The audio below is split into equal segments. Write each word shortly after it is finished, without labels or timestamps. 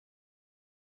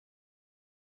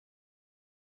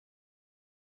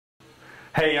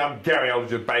Hey, I'm Gary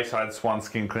Eldridge at Bayside Swan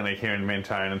Skin Clinic here in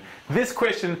Mentone, and this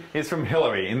question is from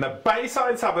Hilary in the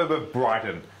Bayside suburb of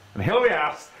Brighton. And Hilary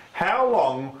asks, how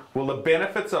long will the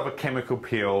benefits of a chemical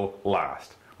peel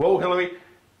last? Well, Hilary,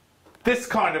 this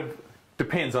kind of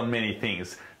depends on many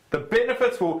things. The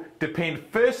benefits will depend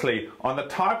firstly on the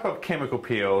type of chemical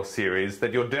peel series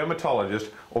that your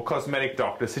dermatologist or cosmetic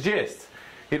doctor suggests.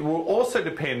 It will also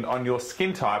depend on your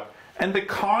skin type and the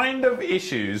kind of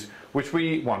issues which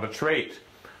we want to treat.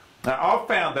 Now, I've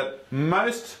found that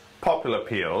most popular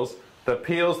peels, the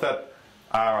peels that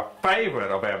are a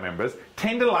favourite of our members,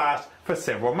 tend to last for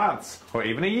several months or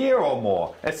even a year or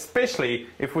more, especially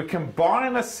if we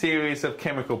combine a series of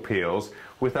chemical peels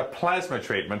with a plasma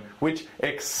treatment which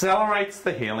accelerates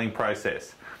the healing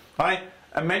process. I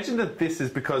imagine that this is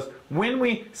because when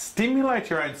we stimulate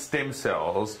your own stem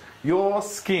cells, your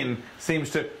skin seems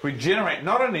to regenerate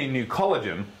not only new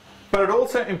collagen, but it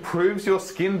also improves your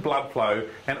skin blood flow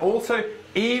and also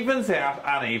evens out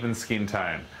uneven skin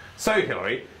tone. So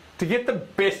Hilary, to get the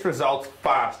best results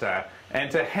faster and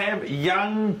to have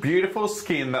young, beautiful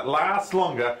skin that lasts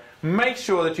longer, make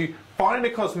sure that you find a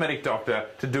cosmetic doctor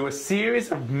to do a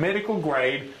series of medical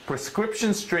grade,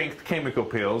 prescription strength chemical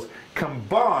peels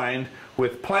combined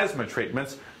with plasma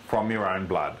treatments from your own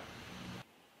blood.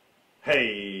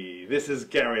 Hey, this is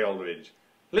Gary Eldridge.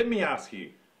 Let me ask you,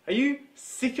 are you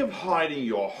sick of hiding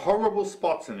your horrible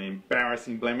spots and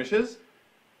embarrassing blemishes?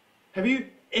 Have you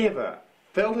ever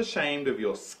felt ashamed of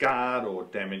your scarred or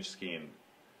damaged skin?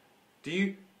 Do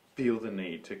you feel the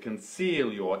need to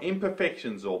conceal your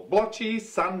imperfections or blotchy,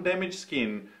 sun-damaged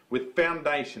skin with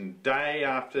foundation day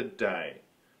after day?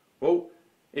 Well,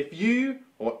 if you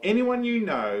or anyone you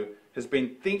know has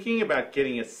been thinking about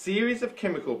getting a series of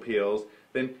chemical peels,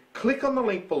 then click on the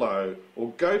link below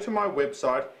or go to my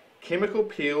website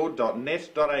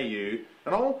chemicalpeel.net.au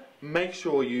and I'll make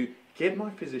sure you get my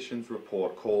physician's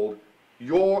report called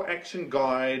Your Action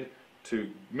Guide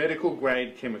to Medical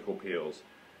Grade Chemical Peels.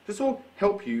 This will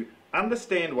help you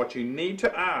understand what you need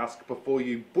to ask before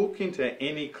you book into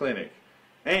any clinic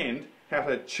and how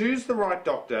to choose the right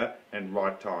doctor and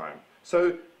right time.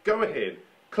 So go ahead,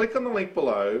 click on the link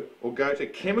below or go to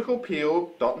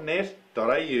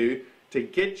chemicalpeel.net.au to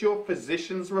get your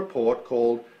physician's report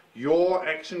called Your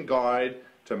Action Guide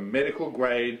to Medical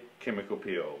Grade Chemical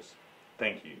Peels.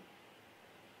 Thank you.